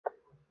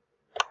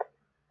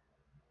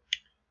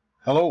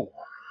Hello.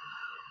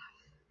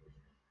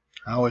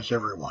 How is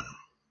everyone?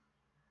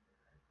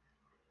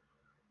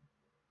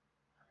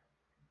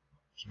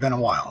 It's been a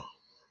while.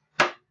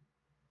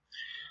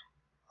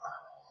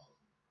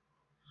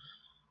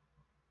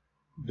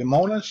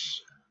 Demonis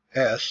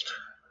est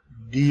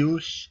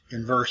Deus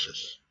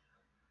inversus.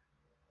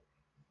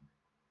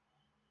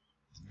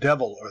 The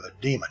devil, or the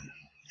demon,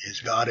 is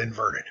God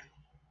inverted.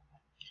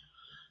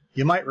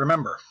 You might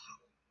remember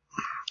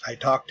I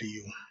talked to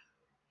you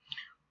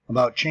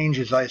about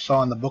changes I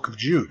saw in the book of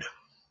Jude,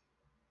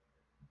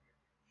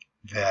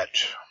 that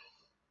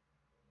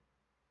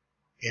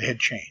it had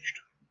changed.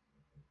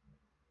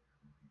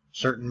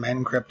 Certain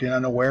men crept in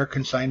unaware,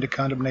 consigned to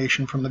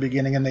condemnation from the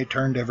beginning, and they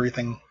turned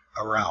everything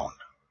around.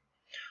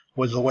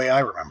 Was the way I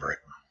remember it.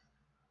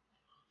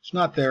 It's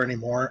not there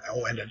anymore,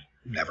 and it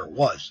never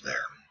was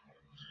there,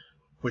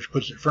 which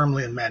puts it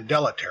firmly in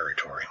Mandela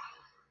territory.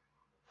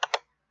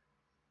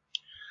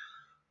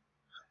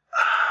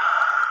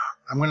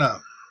 I'm going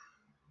to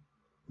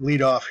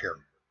lead off here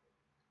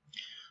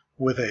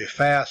with a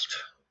fast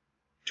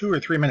 2 or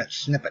 3 minute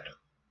snippet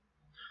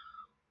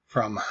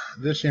from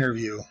this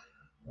interview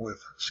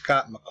with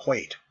Scott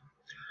McQuaid.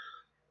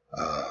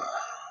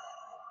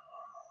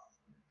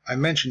 I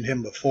mentioned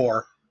him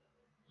before.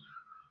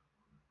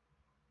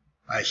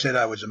 I said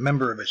I was a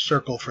member of his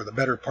circle for the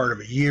better part of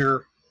a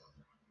year.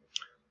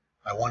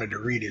 I wanted to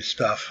read his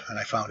stuff, and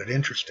I found it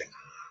interesting.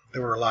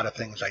 There were a lot of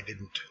things I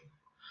didn't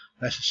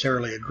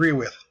necessarily agree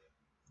with.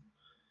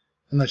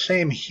 And the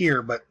same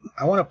here, but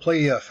I want to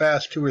play a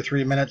fast 2 or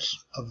 3 minutes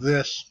of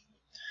this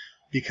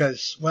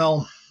because,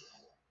 well,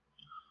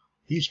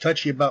 he's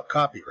touchy about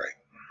copyright.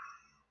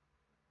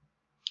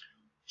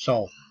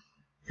 So,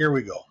 here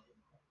we go.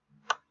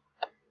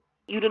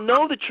 You to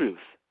know the truth,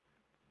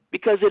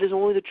 because it is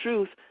only the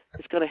truth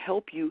that's going to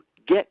help you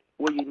get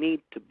where you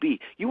need to be.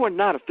 You are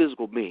not a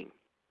physical being.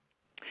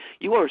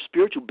 You are a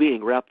spiritual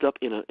being wrapped up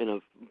in a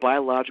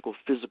biological,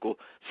 physical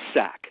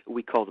sack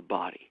we call the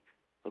body.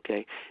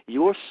 Okay?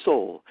 Your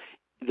soul,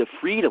 the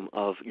freedom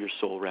of your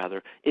soul,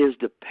 rather, is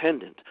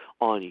dependent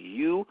on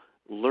you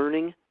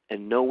learning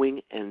and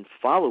knowing and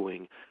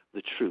following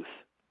the truth.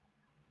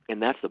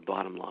 And that's the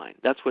bottom line.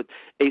 That's what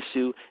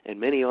Asu and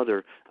many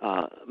others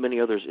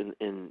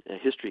in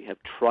history have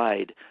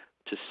tried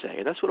to say.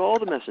 And that's what all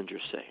the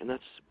messengers say, and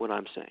that's what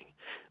I'm saying.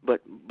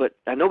 But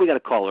I know we got a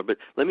caller, but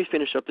let me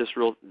finish up this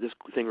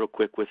thing real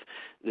quick with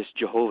this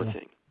Jehovah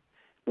thing.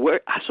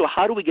 So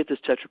how do we get this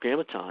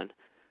tetragrammaton,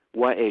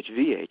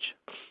 YHVH,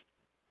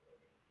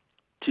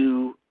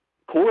 to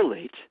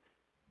correlate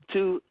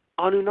to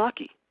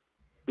Anunnaki?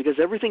 Because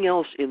everything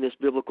else in this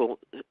biblical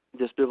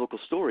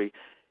story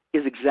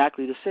is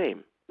exactly the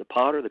same. The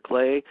potter, the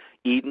clay,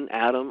 Eden,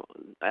 Adam,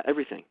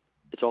 everything.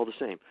 It's all the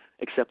same,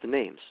 except the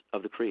names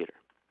of the Creator.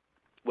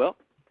 Well,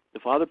 the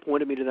Father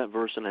pointed me to that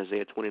verse in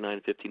Isaiah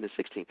 29, 15 to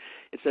 16.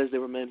 It says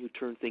there were men who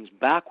turned things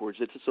backwards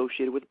that's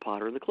associated with the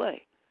potter and the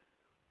clay.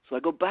 So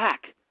I go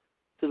back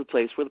to the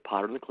place where the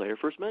potter and the clay are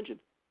first mentioned.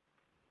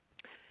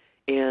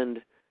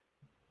 And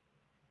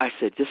I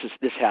said, this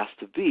has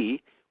to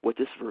be what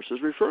this verse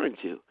is referring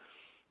to.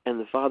 And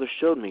the Father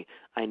showed me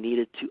I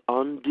needed to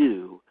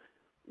undo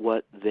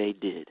what they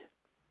did.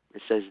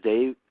 It says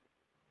they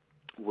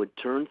would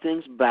turn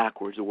things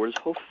backwards. The word is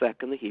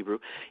hofek in the Hebrew.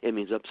 It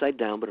means upside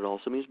down, but it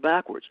also means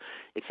backwards.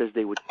 It says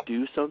they would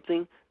do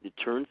something to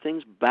turn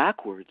things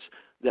backwards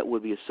that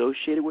would be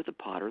associated with the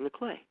potter and the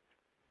clay.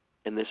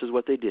 And this is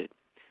what they did.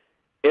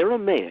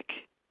 Aramaic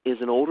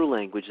is an older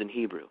language than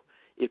Hebrew.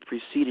 It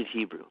preceded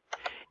Hebrew.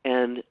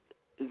 And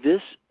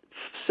this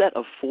set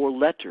of 4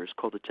 letters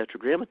called the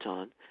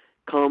tetragrammaton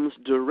comes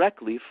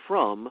directly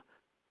from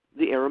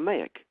the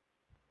Aramaic.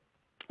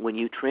 When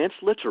you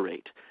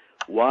transliterate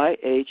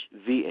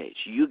YHVH,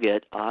 you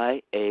get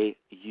IAUA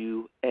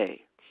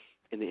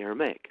in the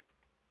Aramaic.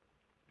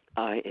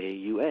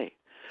 IAUA.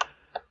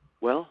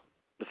 Well,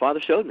 the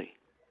Father showed me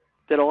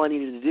that all I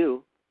needed to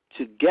do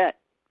to get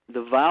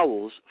the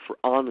vowels for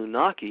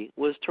Anunnaki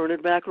was turn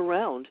it back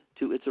around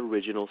to its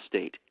original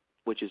state,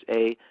 which is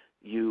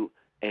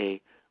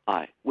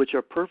A-U-A-I, which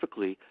are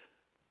perfectly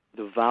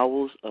the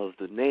vowels of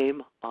the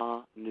name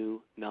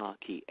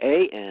Anunnaki.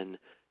 A-N-U-N-A-K-I.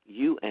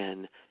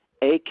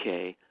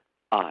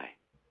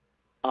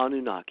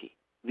 Anunnaki.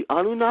 The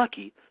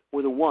Anunnaki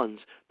were the ones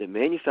that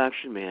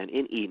manufactured man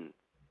in Eden.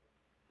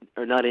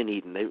 Or not in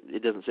Eden.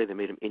 It doesn't say they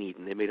made him in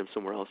Eden. They made him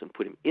somewhere else and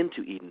put him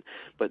into Eden.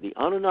 But the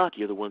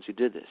Anunnaki are the ones who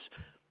did this.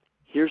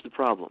 Here's the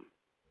problem.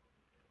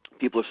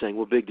 People are saying,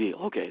 well, big deal.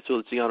 Okay, so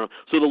it's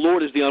so the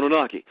Lord is the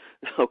Anunnaki.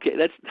 Okay,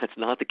 that's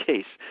not the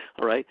case.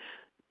 All right?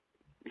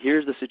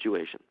 Here's the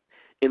situation.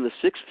 In the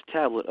 6th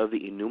tablet of the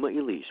Enuma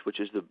Elish, which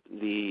is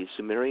the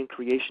Sumerian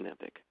creation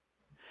epic,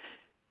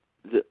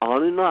 the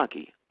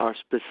Anunnaki are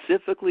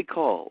specifically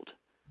called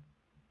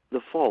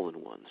the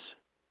fallen ones.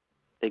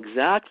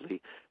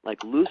 Exactly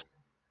like Lucifer.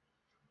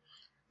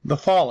 The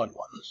fallen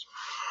ones.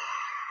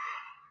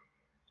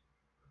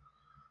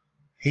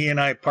 He and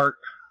I part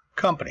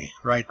company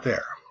right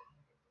there.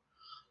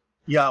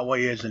 Yahweh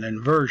is an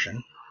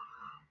inversion.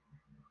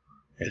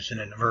 It's an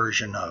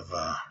inversion of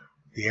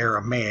the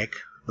Aramaic,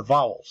 the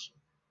vowels.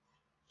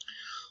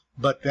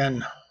 But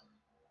then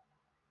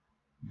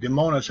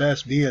demonis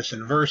est Deus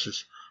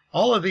inversus.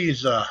 All of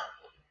these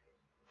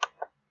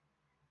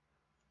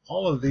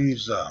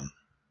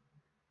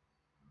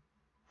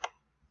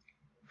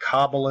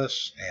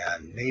Kabbalists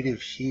and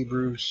native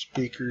Hebrew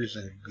speakers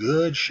and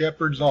good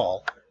shepherds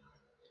all,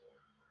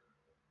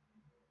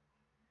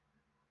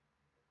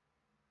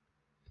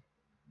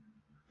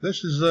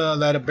 this is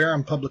that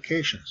Abarim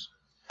Publications.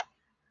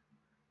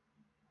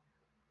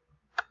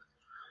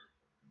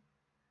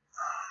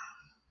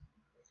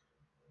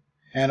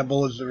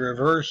 Hannibal is the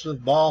reverse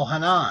of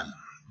Baal-Hanan.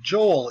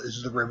 Joel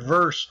is the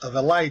reverse of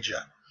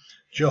Elijah.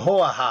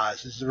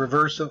 Jehoahaz is the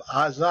reverse of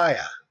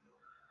Isaiah.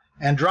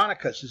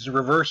 Andronicus is the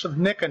reverse of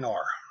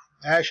Nicanor.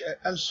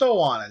 And so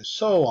on and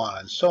so on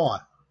and so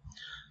on.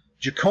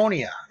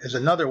 Jeconia is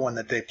another one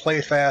that they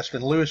play fast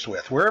and loose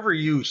with. Wherever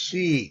you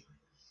see,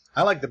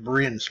 I like the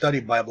Berean Study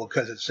Bible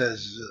because it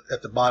says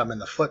at the bottom in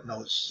the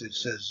footnotes, it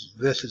says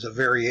this is a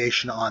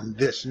variation on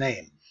this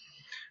name.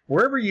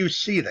 Wherever you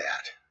see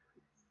that,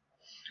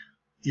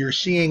 you're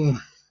seeing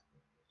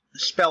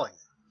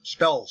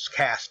spells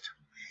cast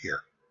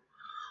here.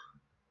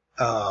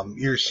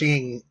 You're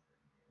seeing,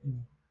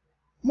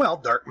 well,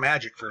 dark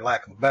magic, for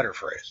lack of a better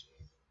phrase.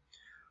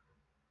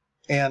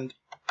 And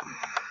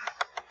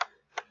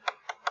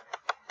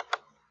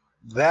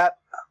that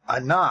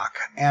Anak,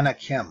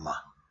 Anakim,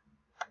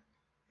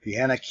 the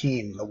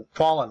Anakim, the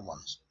fallen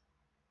ones,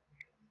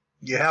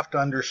 you have to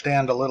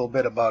understand a little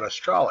bit about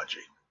astrology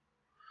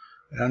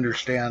and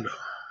understand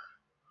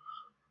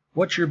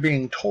what you're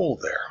being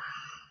told there.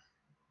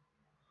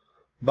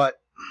 But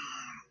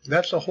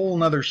that's a whole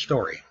nother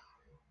story.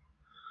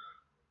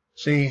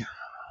 See,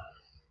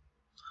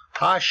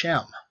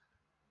 Hashem.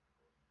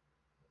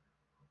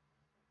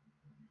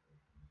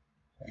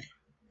 Okay.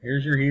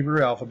 Here's your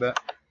Hebrew alphabet.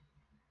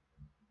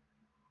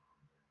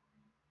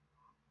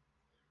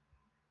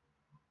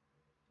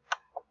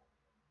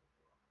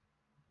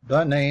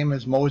 The name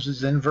is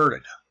Moses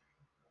inverted.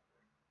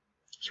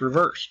 It's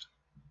reversed.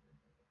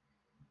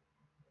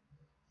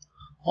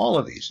 All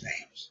of these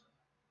names.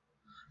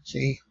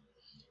 See?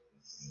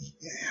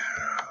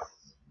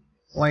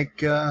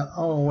 Like,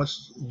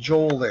 what's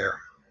Joel there?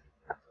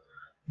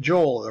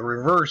 Joel, the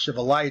reverse of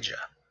Elijah.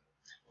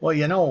 Well,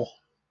 you know,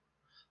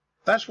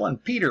 that's one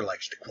Peter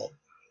likes to quote.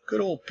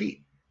 Good old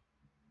Pete.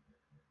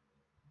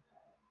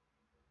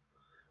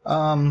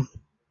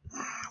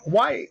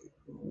 Why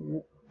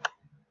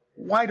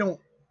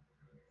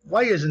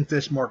isn't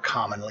this more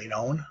commonly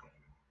known?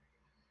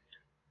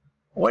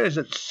 Why does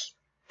it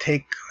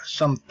take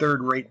some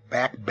third-rate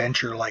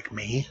backbencher like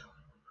me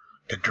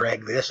to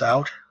drag this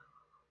out?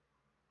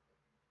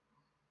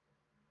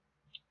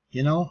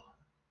 You know,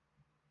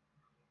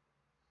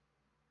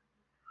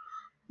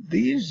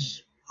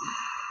 these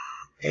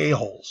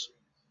a-holes,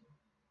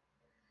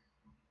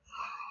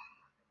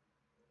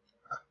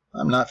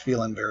 I'm not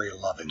feeling very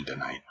loving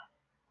tonight.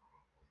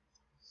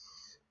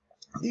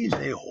 These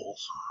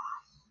a-holes,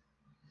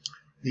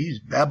 these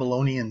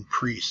Babylonian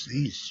priests,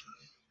 these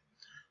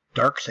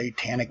dark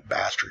satanic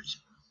bastards,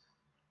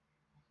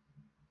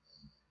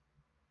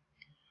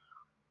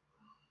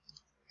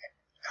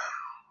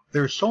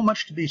 there's so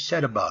much to be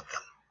said about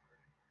them.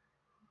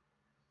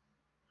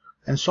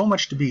 And so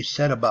much to be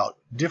said about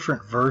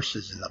different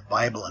verses in the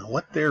Bible and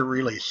what they're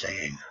really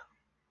saying.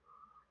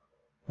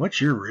 What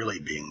you're really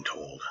being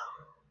told.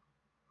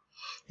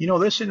 You know,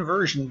 this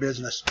inversion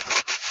business,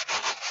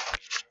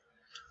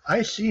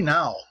 I see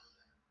now,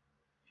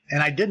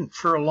 and I didn't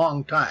for a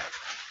long time.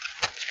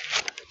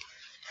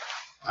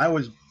 I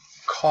was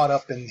caught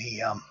up in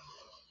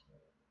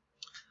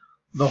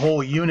the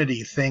whole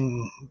unity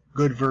thing,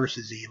 good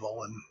versus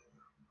evil, and,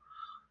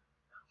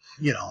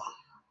 you know,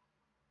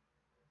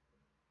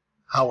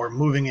 how we're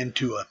moving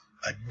into a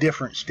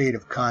different state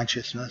of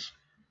consciousness.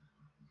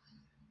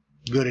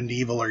 Good and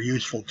evil are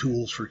useful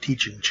tools for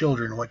teaching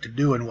children what to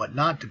do and what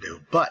not to do.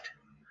 But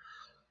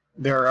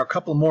there are a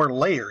couple more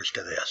layers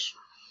to this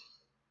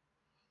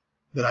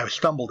that I've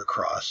stumbled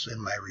across in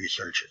my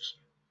researches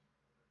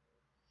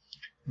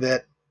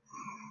that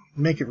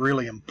make it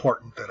really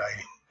important that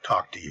I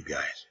talk to you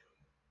guys.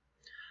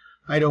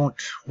 I don't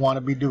want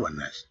to be doing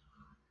this.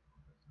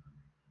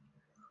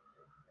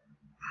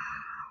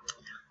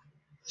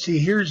 See,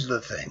 here's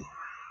the thing.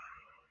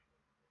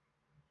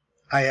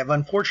 I have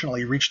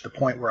unfortunately reached the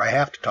point where I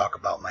have to talk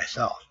about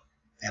myself,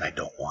 and I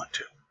don't want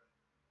to.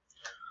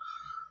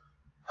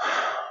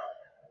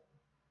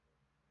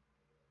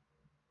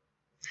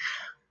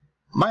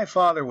 My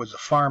father was a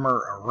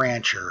farmer, a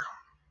rancher.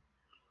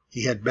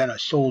 He had been a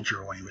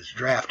soldier when he was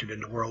drafted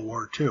into World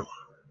War II.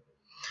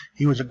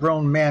 He was a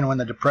grown man when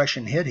the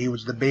Depression hit. He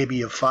was the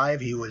baby of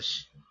 5. He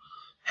was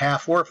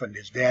half orphaned.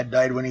 His dad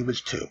died when he was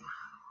 2.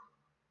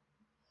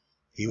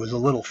 He was a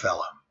little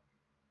fella,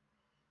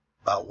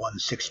 about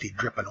 160,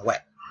 dripping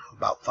wet,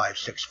 about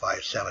 5'6",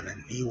 5'7",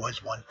 and he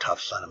was one tough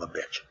son of a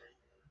bitch.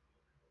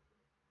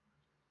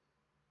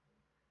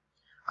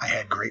 I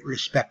had great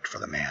respect for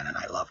the man, and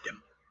I loved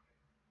him.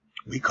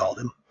 We called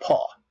him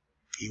Pa.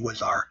 He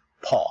was our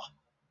Pa.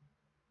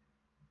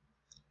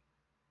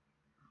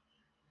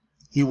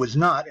 He was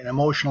not an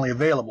emotionally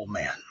available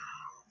man.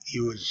 He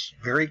was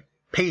very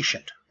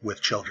patient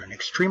with children,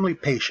 extremely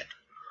patient.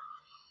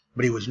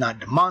 But he was not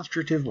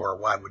demonstrative,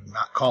 or I would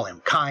not call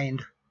him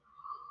kind.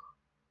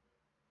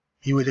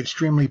 He was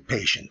extremely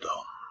patient,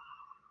 though.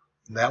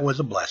 That was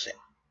a blessing.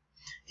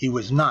 He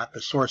was not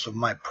the source of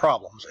my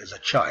problems as a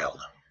child,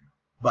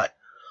 but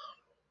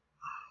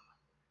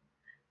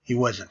he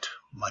wasn't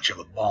much of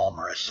a balm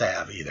or a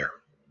salve either.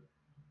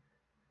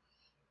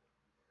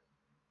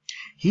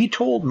 He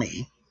told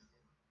me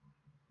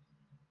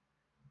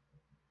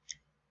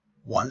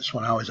once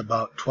when I was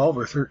about 12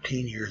 or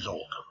 13 years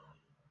old.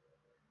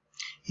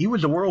 He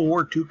was a World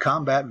War II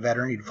combat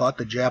veteran. He'd fought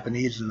the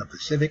Japanese in the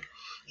Pacific.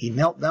 He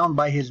knelt down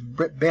by his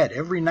bed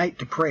every night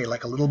to pray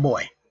like a little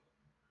boy.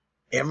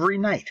 Every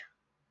night.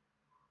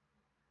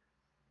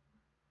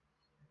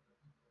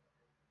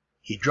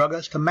 He drug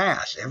us to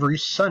Mass every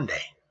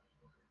Sunday.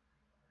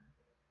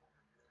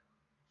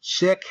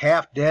 Sick,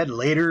 half dead,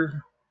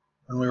 later,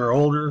 when we were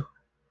older,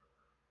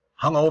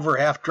 hung over,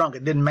 half drunk,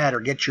 it didn't matter.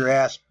 Get your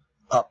ass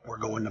up, we're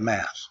going to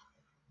Mass.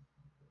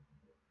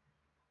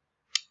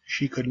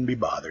 She couldn't be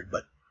bothered,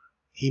 but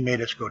he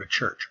made us go to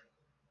church.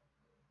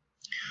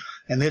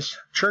 And this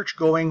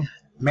church-going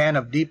man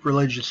of deep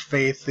religious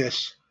faith,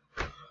 this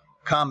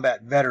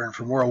combat veteran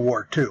from World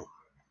War II,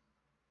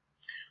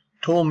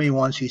 told me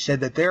once, he said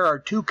that there are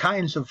two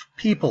kinds of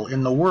people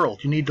in the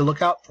world you need to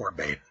look out for,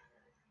 babe.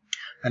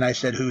 And I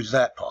said, who's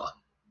that, Pa?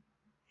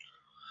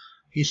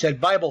 He said,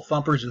 Bible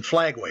thumpers and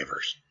flag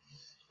wavers.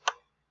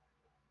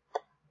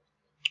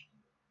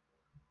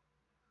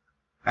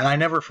 And I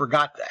never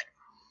forgot that.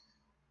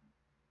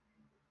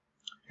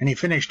 And he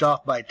finished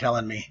off by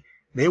telling me,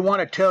 they want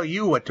to tell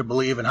you what to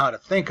believe and how to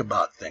think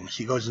about things.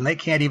 He goes, and they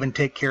can't even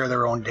take care of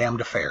their own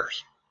damned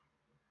affairs.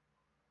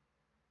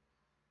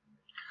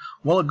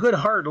 Well, a good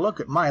hard look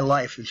at my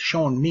life has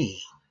shown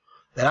me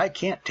that I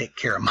can't take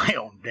care of my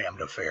own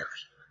damned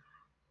affairs.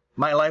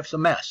 My life's a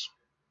mess.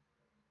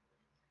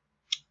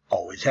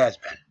 Always has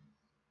been.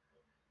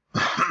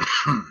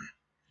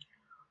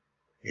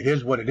 It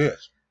is what it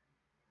is.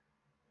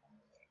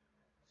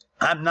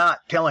 I'm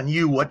not telling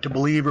you what to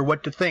believe or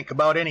what to think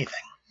about anything.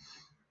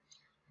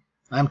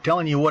 I'm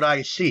telling you what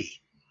I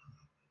see.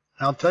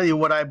 I'll tell you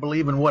what I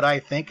believe and what I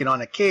think, and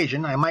on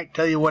occasion I might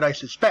tell you what I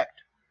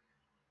suspect.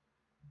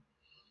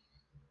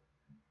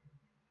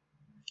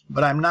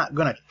 But I'm not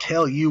going to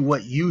tell you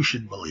what you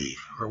should believe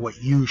or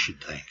what you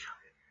should think.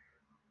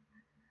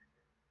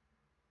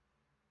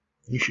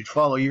 You should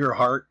follow your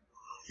heart.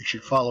 You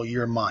should follow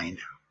your mind.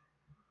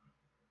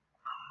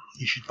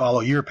 You should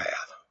follow your path.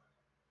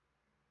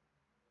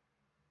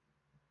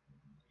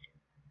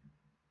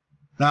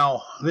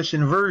 Now, this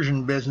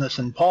inversion business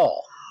in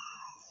Paul,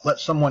 let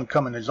someone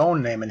come in his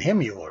own name and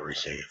him you will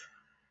receive.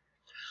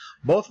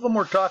 Both of them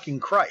were talking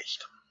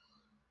Christ.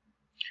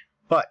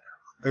 But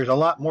there's a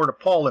lot more to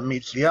Paul than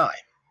meets the eye.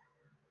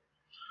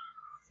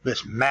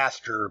 This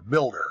master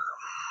builder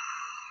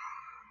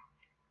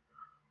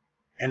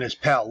and his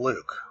pal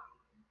Luke.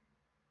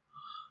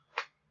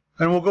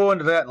 And we'll go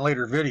into that in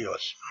later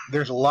videos.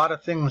 There's a lot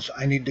of things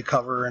I need to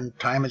cover, and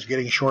time is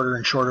getting shorter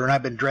and shorter, and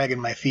I've been dragging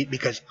my feet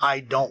because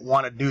I don't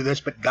want to do this,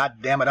 but God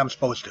damn it, I'm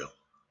supposed to.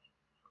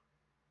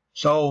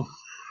 So,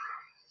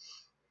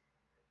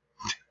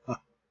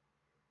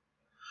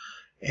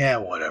 yeah,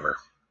 whatever.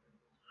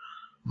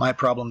 My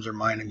problems are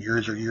mine, and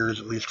yours are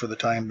yours, at least for the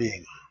time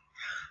being.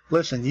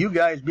 Listen, you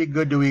guys be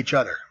good to each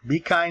other.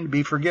 Be kind,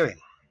 be forgiving.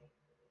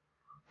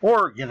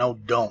 Or,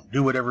 don't.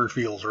 Do whatever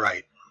feels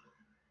right.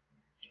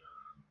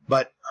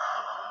 But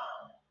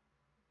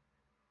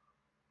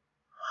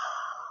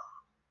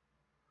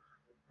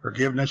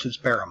forgiveness is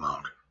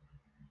paramount.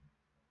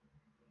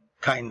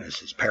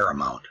 Kindness is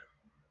paramount.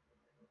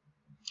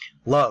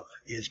 Love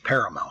is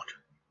paramount.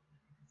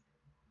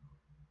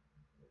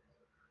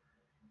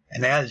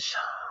 And as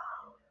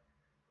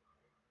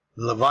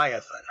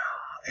Leviathan,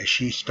 as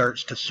she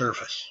starts to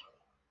surface,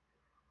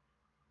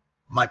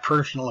 my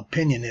personal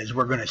opinion is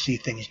we're going to see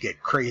things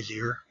get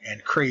crazier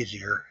and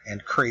crazier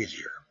and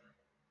crazier.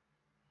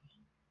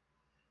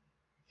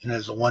 And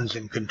as the ones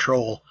in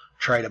control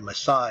try to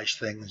massage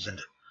things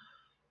and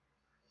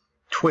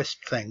twist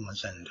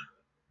things and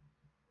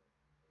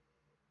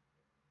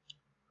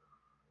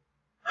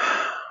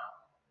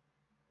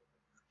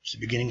it's the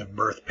beginning of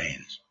birth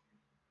pains.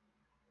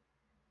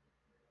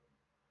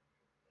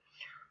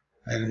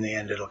 And in the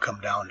end, it'll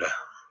come down to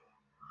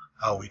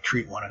how we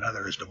treat one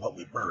another as to what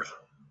we birth.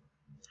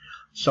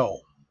 So,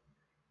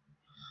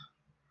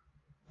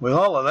 with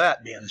all of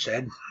that being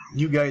said,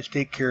 you guys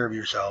take care of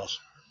yourselves.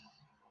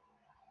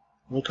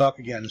 We'll talk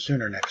again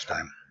sooner next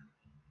time.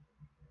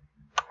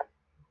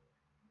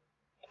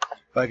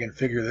 If I can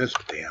figure this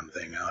damn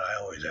thing out,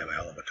 I always have a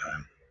hell of a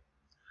time.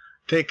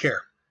 Take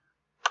care.